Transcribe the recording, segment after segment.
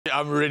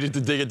I'm ready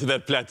to dig into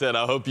that platter, and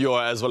I hope you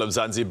are as well,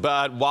 Mzansi.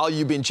 But while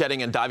you've been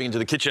chatting and diving into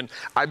the kitchen,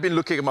 I've been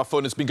looking at my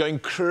phone. It's been going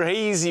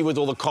crazy with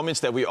all the comments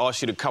that we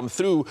asked you to come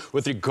through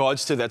with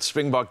regards to that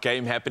Springbok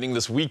game happening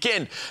this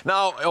weekend.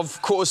 Now,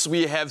 of course,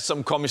 we have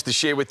some comments to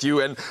share with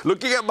you, and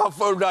looking at my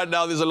phone right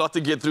now, there's a lot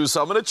to get through.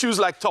 So I'm going to choose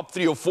like top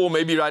 3 or 4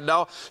 maybe right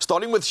now,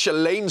 starting with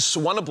Shalane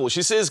Swanepoel.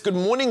 She says, good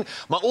morning.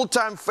 My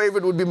all-time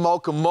favorite would be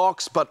Malcolm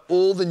Marx, but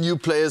all the new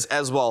players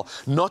as well.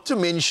 Not to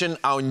mention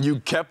our new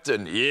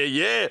captain.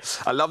 Yeah.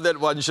 I love that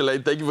one,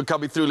 Shalane. Thank you for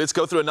coming through. Let's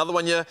go through another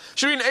one here.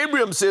 Shireen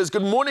Abraham says,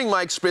 good morning,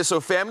 my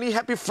Expresso family.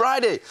 Happy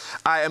Friday.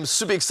 I am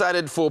super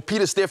excited for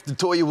Peter Steph du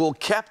Toit, who will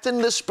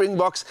captain the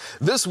Springboks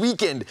this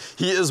weekend.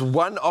 He is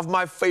one of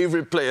my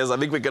favorite players. I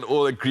think we can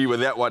all agree with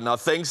that one. Now,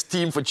 thanks,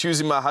 team, for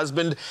choosing my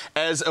husband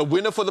as a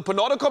winner for the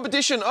Panado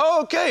competition.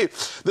 Oh, okay.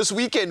 This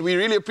weekend, we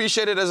really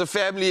appreciate it as a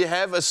family.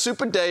 Have a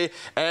super day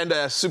and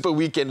a super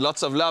weekend.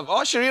 Lots of love.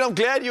 Oh, Shireen, I'm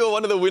glad you are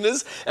one of the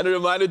winners. And a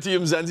reminder to you,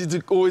 Mzansi,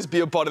 to always be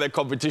a part of that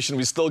competition.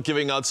 We're still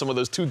giving out some of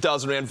those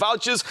 2,000 Rand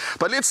vouchers.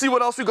 But let's see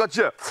what else we got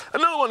here.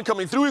 Another one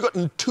coming through. We got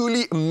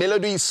Ntuli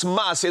Melody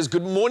Sma says,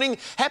 good morning.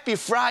 Happy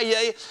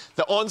Friday.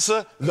 The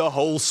answer, the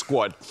whole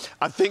squad.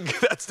 I think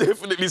that's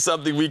definitely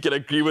something we can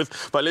agree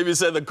with. But let me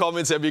say, the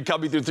comments have been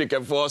coming through thick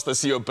and fast. I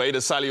see your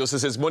beta. Sally also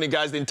says, morning,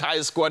 guys. The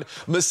entire squad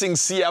missing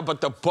Sia,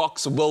 but the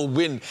Boks will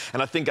win.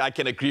 And I think I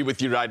can agree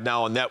with you right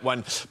now on that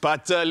one.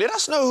 But let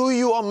us know who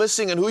you are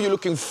missing and who you're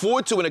looking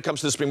forward to when it comes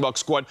to the Springbok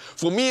squad.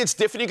 For me, it's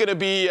definitely going to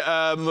be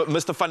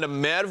Mr. van der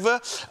Merwe,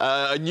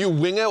 a new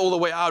winger all the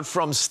way out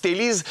from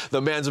Stellies.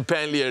 The man's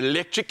apparently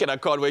electric, and I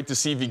can't wait to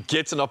see if he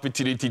gets an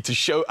opportunity to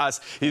show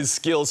us his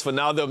skills. For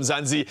now, though,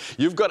 Mzansi,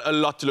 you've got a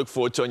lot to look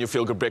forward to on your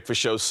Feel Good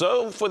Breakfast show.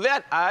 So for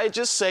that, I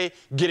just say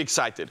get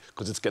excited,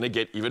 because it's going to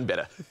get even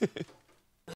better.